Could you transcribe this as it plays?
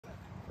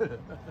All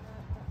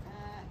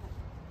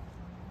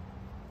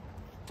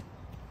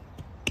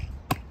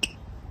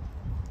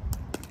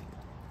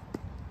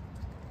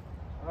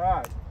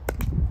right.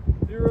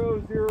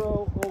 0-0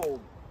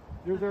 old.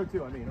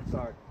 0-0-2. I mean, I'm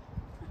sorry.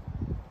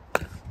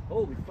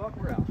 Holy fuck,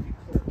 we're out.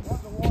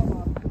 That's a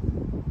warm-up.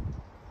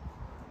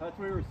 That's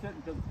where we were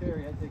sitting because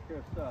Terry had to take care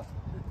of stuff.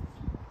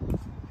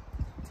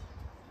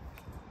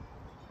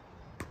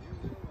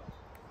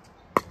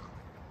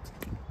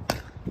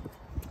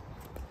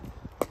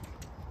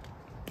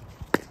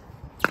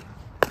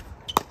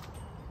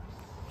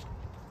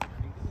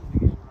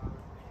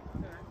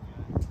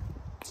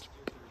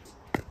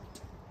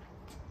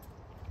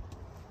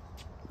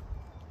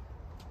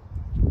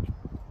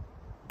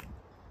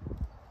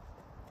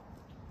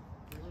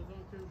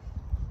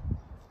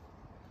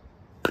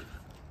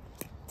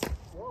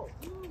 Whoa,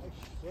 nice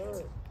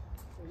serve.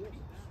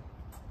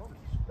 Pump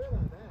spin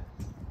on that.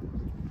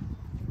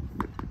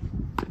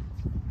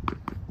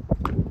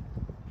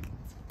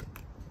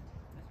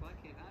 That's why I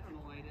can't. I don't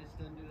know why he just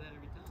doesn't do that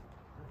every time.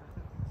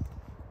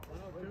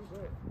 102.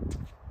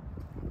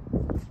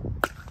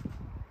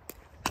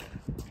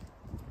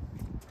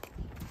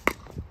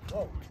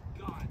 Oh my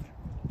God!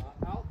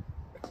 Out?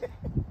 How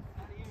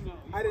do you know?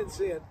 I didn't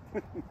see it.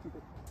 You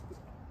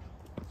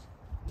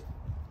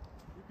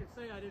can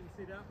say I didn't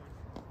see that one.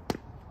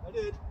 I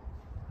did. I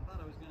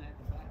thought I was going to have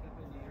to back up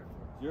in the air.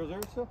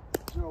 0-0 still?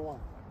 0-1.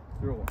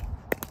 0-1.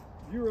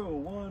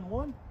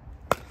 0-1-1.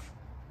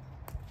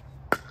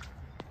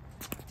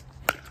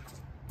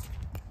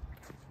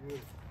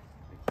 Beautiful.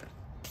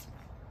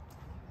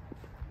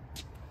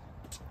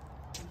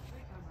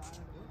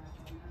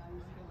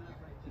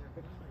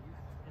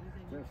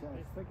 That's what I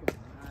was thinking.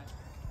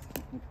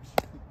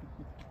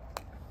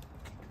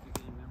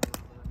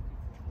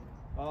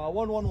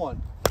 1-1-1.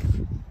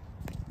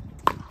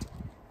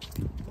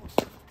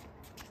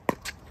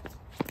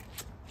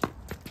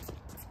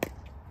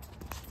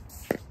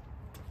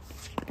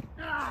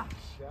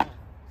 Shot.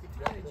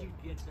 How did you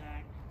get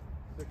that?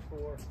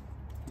 6-4.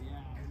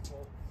 Yeah,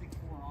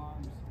 6'4"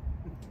 arms.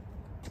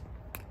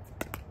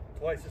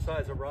 Twice the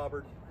size of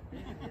Robert. Two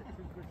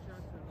good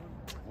shots at one.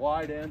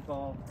 Wide and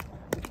tall.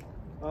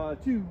 2-1.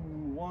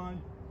 2-1.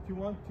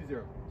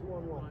 2-0.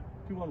 2-1-1.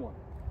 2-1-1.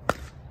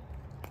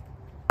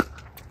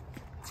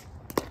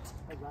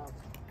 That's out.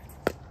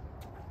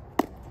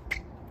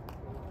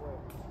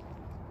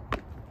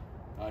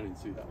 I didn't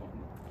see that one.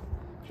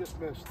 Just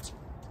missed.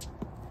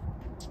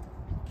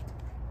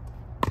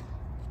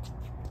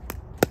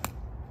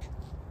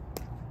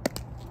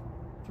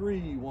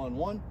 Three,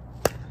 1-1.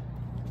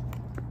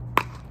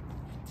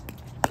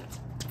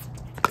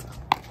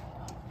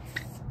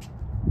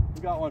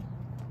 We got one.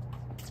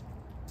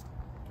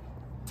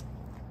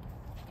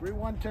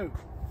 3-1-2.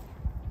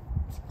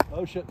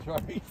 Oh shit,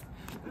 sorry.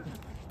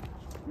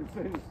 You're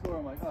saying the score,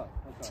 I'm like, oh,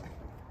 that's all right.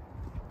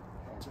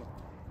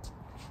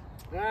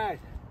 All right.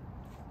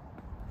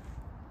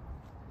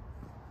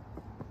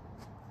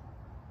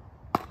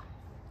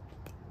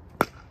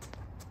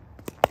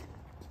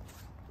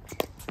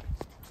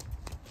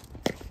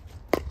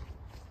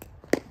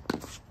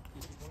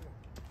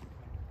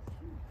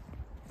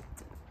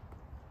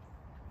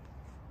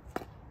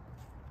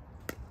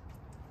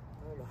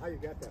 I don't know how you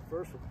got that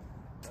first one.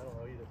 I don't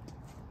know either.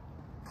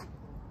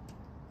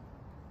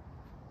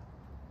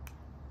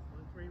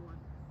 1-3-1.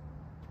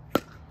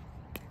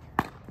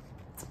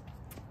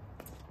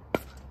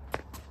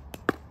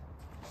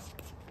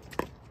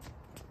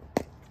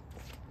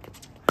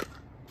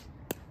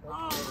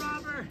 Oh,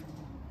 Robert!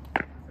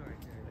 Sorry,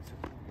 Terry.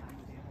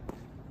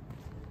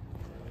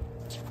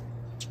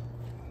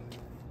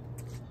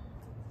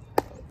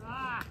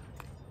 Ah!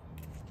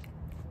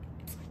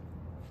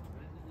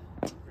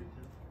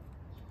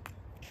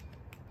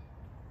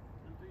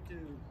 1-3-2.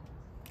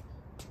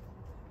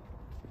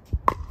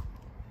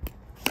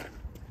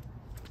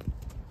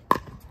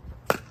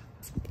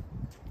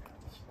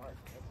 Smart.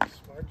 That's a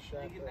smart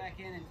shot. Take it back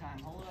in time.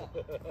 Hold up.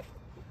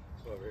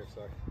 Over here,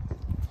 sorry.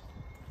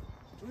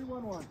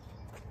 3-1-1.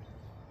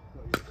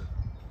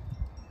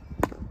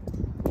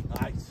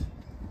 Nice.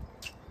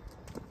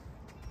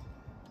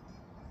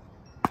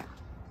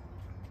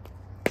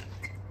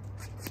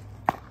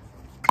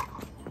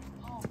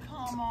 Oh,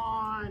 come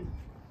on!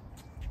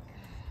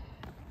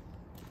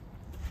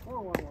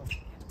 4-1-1.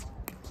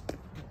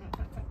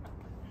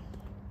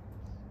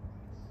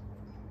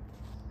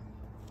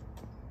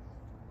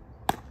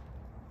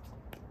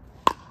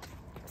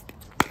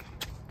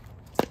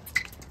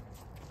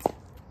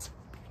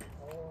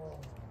 Oh,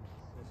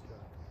 Nice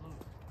shot.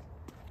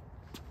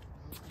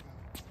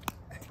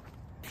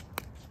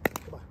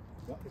 come on.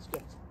 Let's go.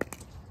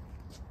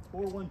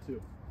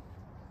 4-1-2.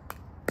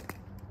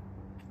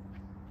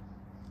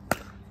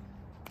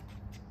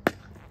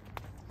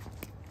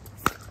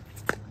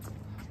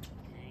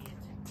 Dang it.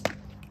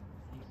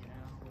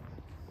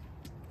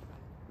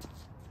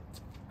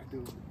 I do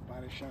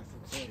body shots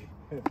and say.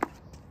 He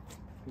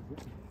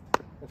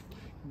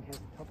has a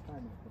tough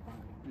time with the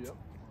body. Yep.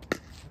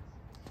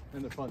 And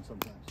they're fun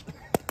sometimes.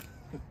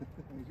 And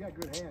he's got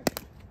good hands.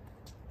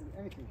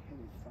 Anything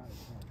hitting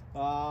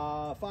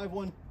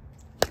 5-1.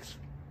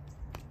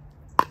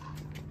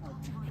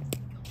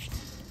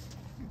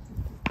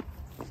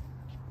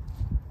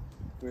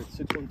 We're at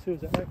 6-1-2, is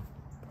that right?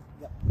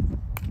 Yeah.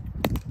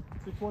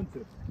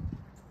 6-1-2.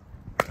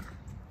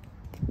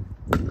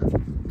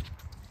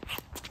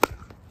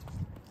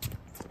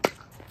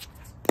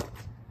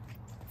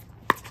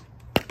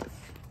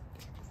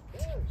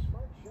 There,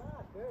 smart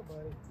shot there,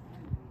 buddy.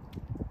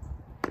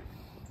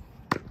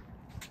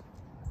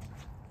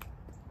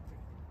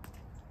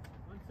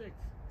 1-6.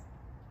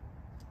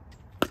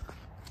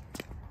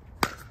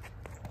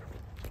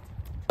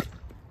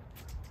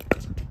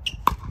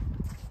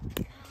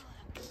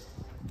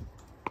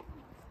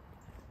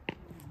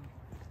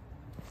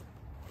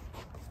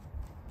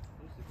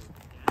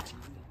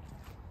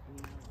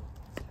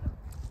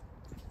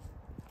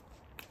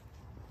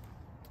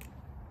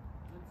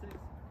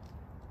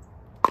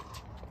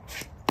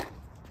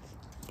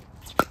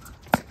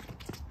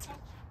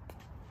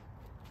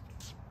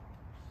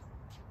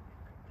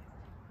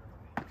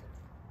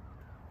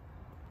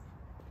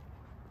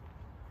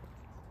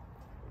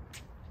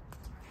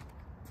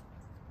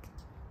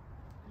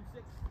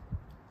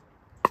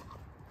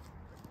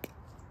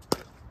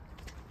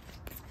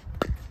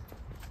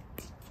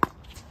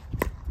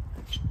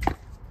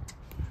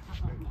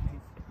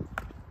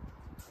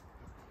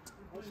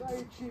 I saw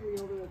you cheating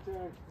over that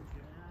there.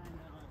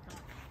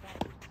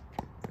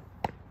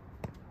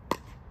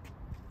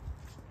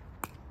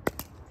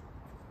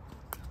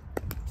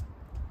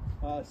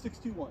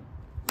 6-2-1.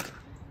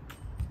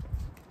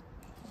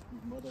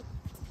 Mother.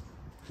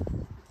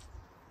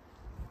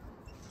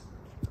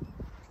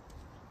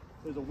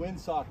 There's a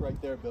windsock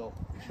right there, Bill.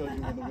 It shows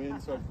you when the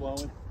wind starts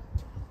blowing.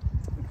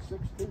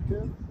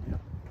 6-2-2. Yeah.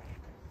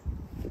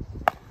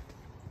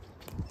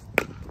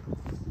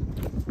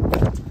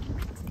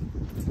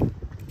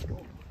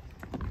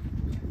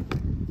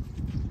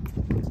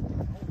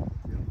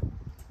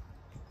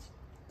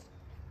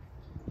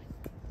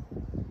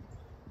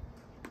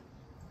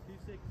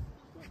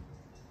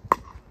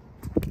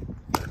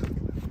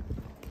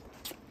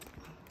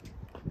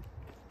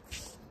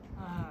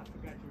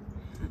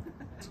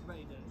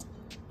 Everybody does.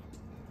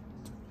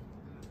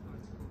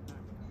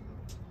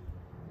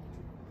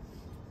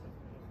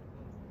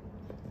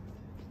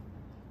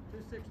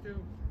 2-6-2.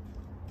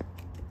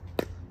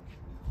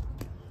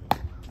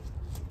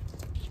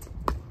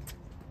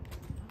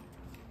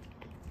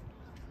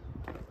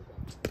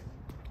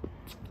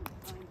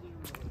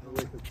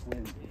 With the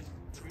wind.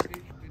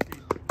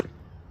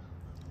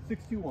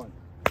 6-2-1.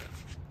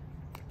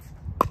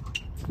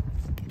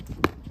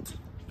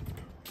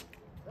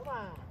 Come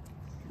on.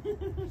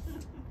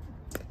 It's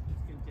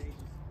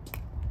contagious.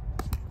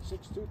 6-2-2.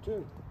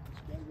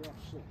 It's got to get off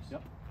 6.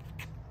 Yep.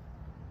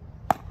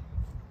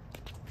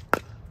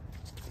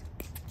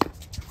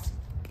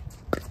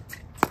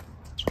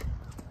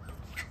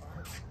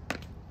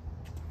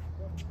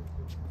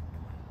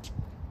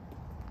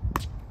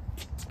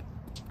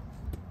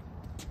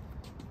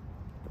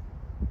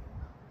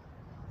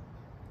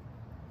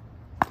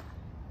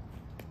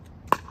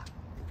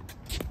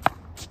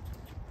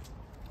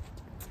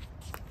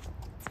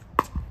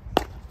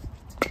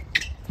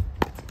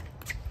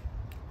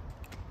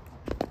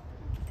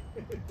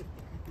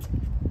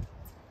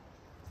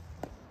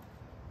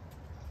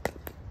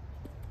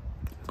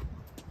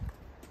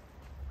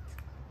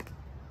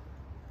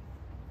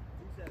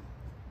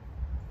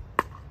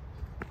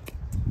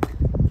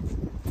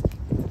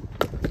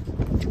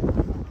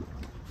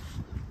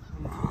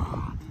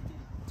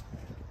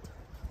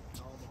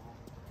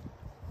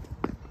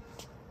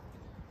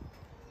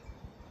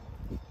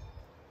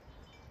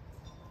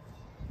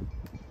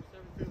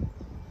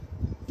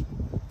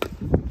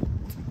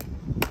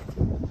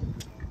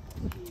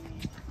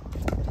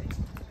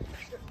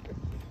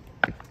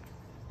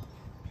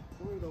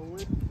 The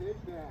wind did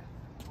that.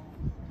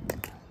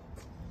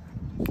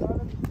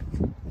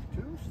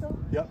 7-2 still?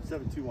 Yep,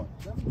 7-2-1.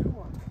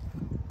 7-2-1.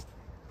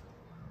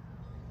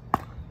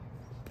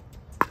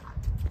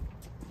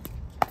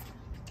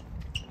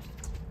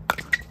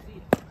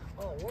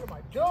 Oh, what am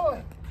I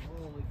doing?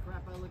 Holy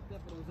crap, I looked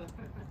up and it was up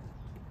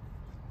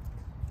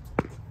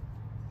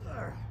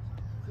there.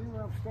 See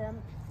where I'm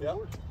standing? Yep.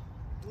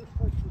 Worst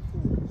place to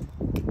stand.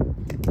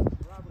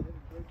 Robert hit a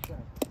great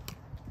shot.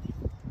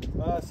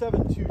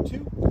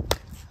 7-2-2.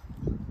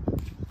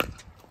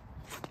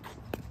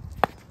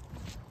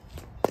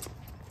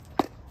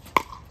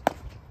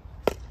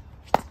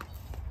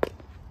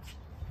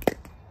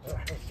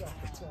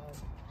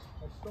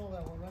 I stole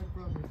that one right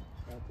from you.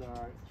 That's all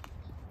right.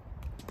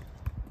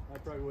 I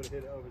probably would have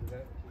hit it over the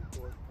net if you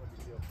scored. No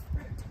big deal.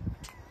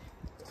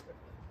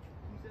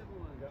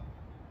 2-7-1. Yep.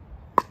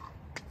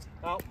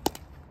 Out.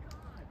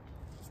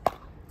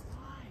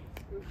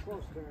 It was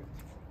close, Terry.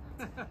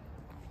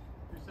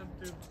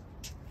 2-7-2.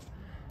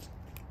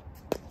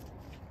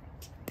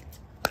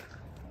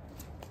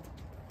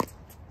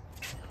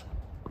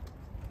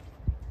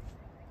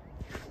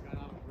 Got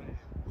off right.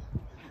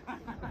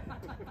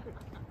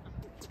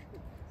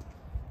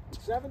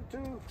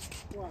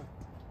 7-2-1.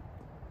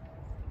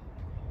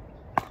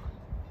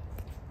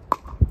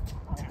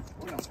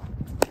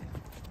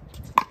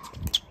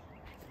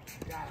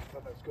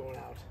 It's going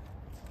out.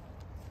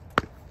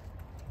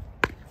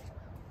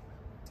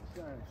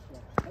 Sorry,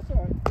 That's all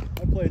right.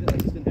 I played it. I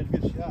just didn't hit a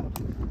good shot.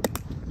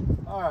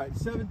 All right,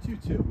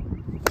 7-2-2.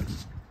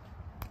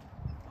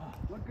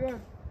 look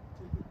good.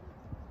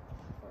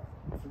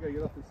 We gotta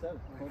get off the 7.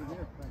 Hold it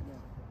here. Right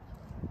now.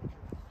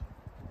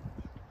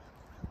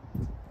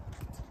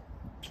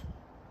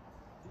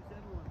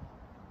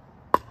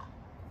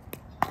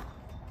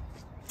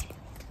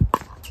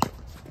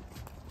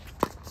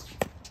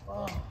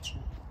 Oh.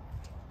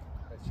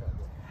 Nice shot,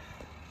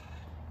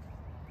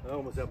 bro. I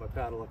almost had my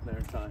paddle up there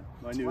in time.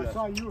 I knew Well, I that.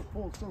 saw you were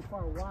pulled so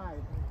far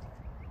wide.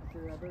 I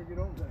figured I better get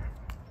over there.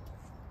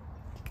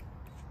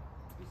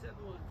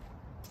 271.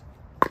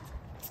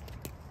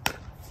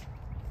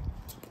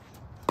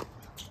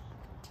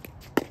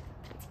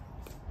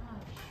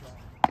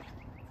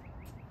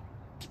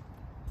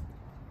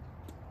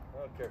 I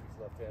don't care if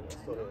he's left-handed.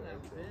 I know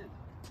that was in.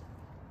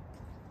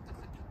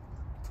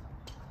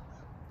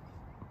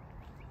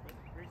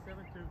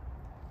 372.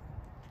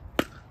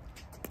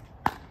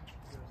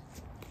 Yes.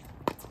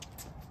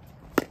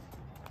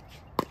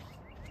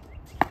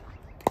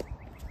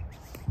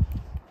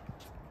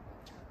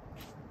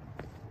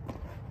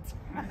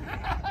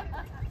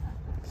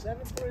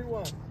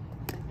 7-3-1.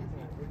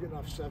 We're getting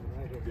off 7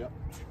 right here. Yep.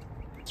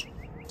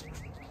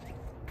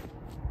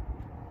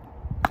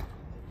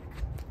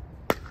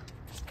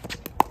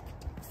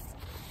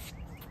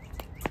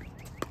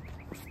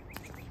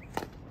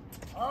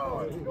 Oh,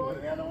 it's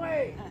going the other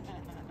way.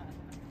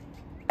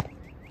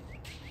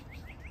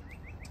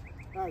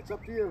 All right, it's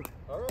up to you.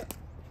 All right.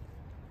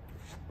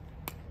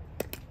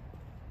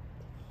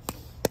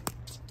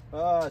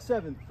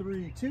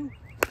 7-3-2.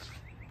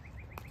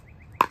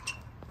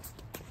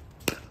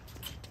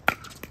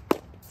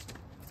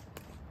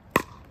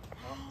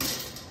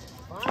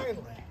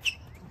 Finally.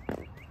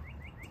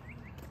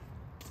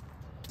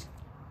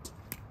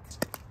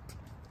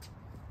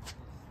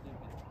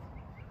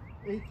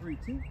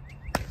 8-3-2.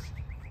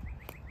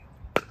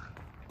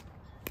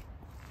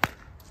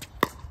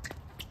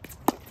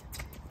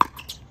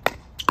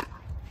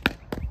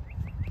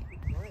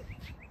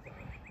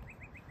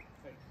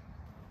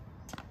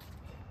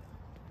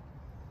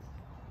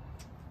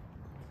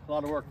 A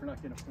lot of work for not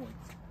getting a point.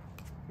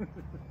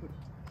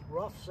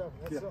 Rough 7.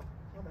 That's Yeah.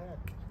 I'm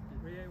happy.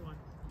 381.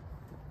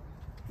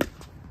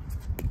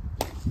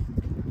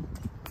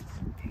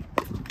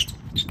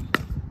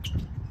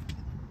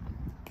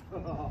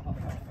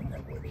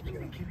 You're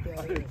gonna keep that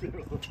I in. do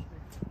too.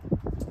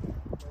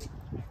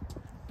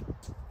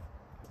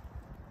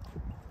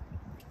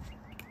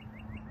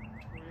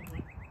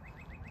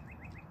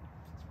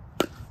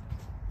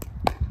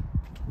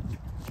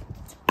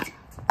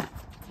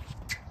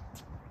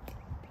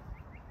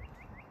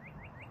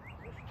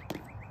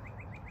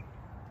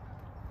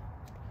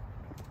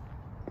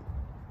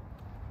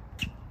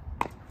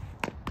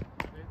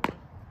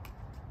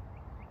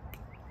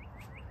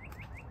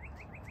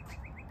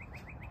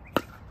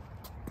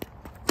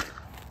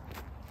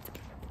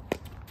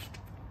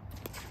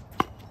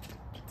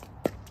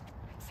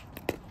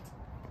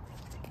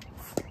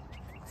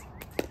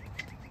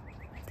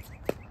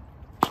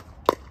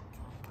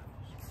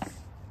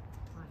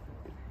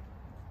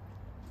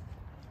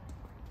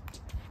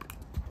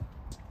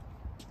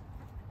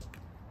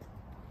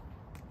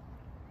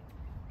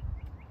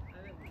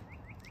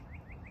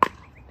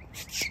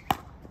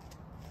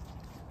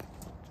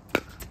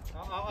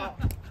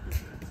 481.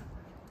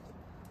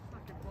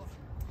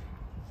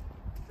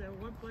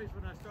 One place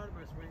when I started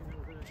my swing, there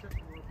was an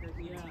exceptional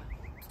rotation. Yeah.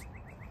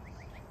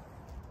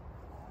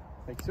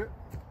 Thanks, sir.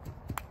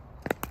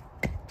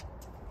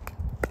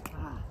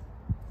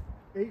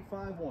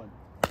 8-5-1.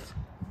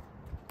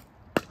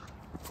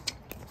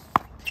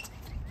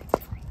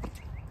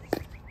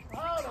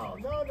 Oh, no.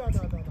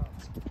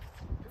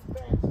 Too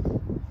fast.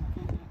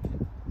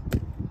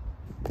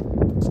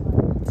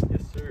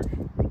 Yes, sir.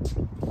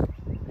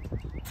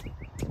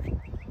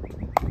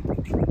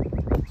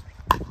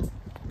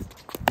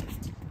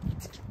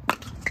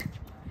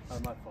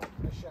 Not my fault.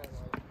 I shot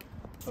right.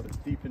 Put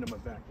it deep into my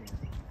backhand.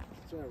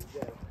 Sorry, we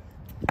got it.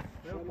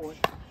 No point.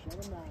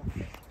 Shut him now.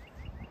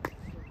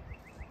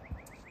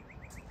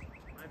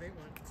 581.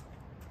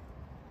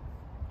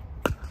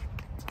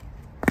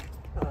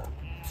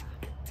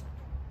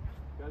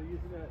 Gotta use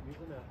the net, use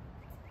the net.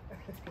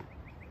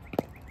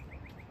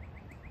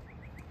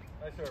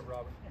 Nice serve,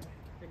 Robert.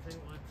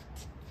 681.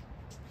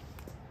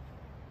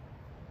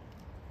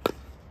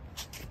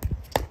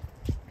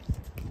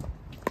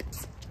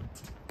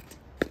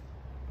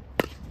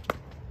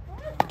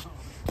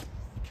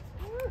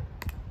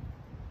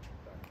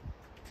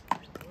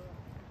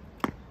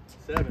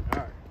 Seven, all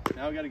right.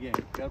 Now we got a game.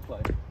 Gotta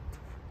play.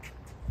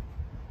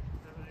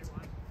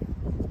 781.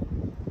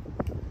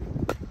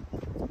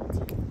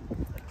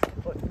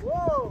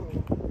 Whoa!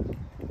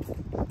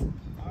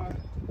 All right.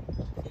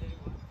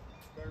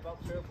 Start about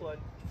fair play.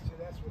 See,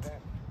 that's what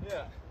happened.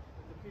 Yeah.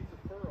 There's a piece of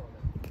fur on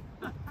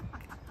it.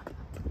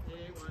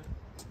 881.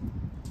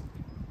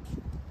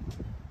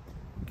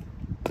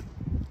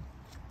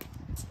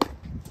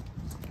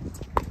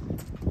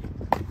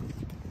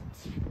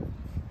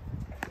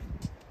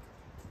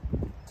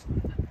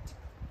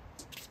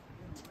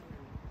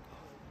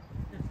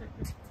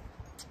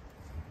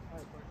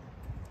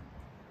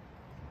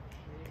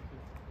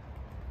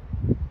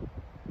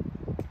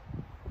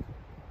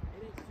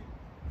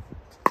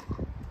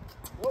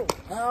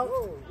 Out.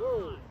 Whoa,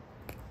 whoa.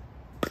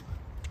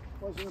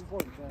 Wasn't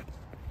important, man.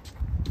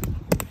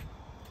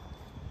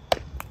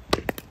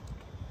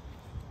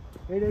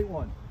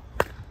 8-8-1.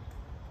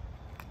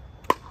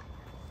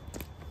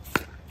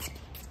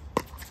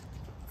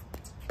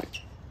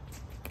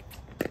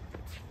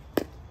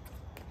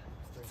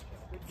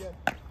 Good get.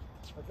 I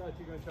thought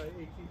you were going to try to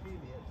ATP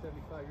me at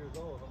 75 years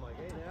old. I'm like,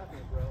 ain't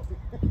happening, bro.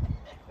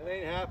 It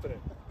ain't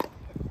happening.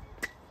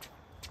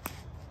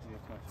 Yeah,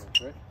 it's my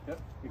turn, right? Yep.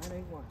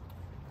 9-8-1.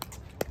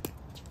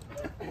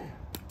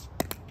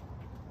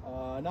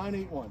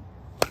 9-8-1.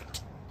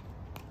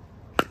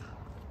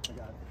 I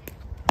got it.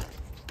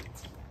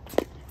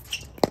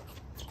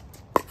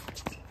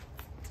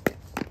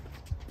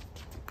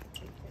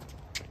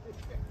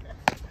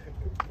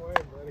 Good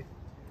playing, buddy.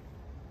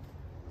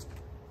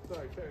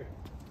 Sorry, Terry.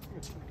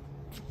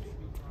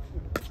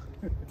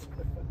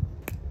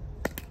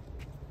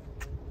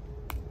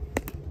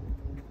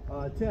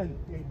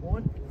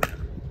 10-8-1.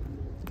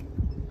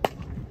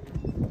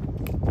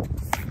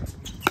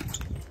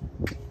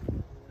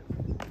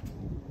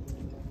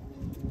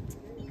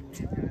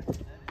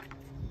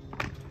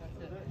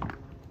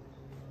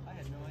 I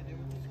had no idea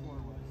what the score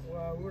was.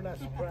 Well, we're not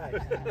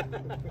surprised.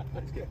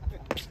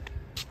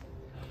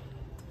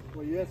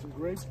 Well, you had some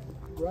great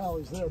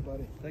rallies there,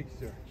 buddy. Thank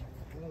you, sir.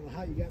 I don't know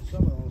how you got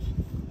some of those.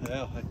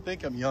 Yeah, I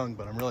think I'm young,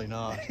 but I'm really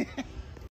not.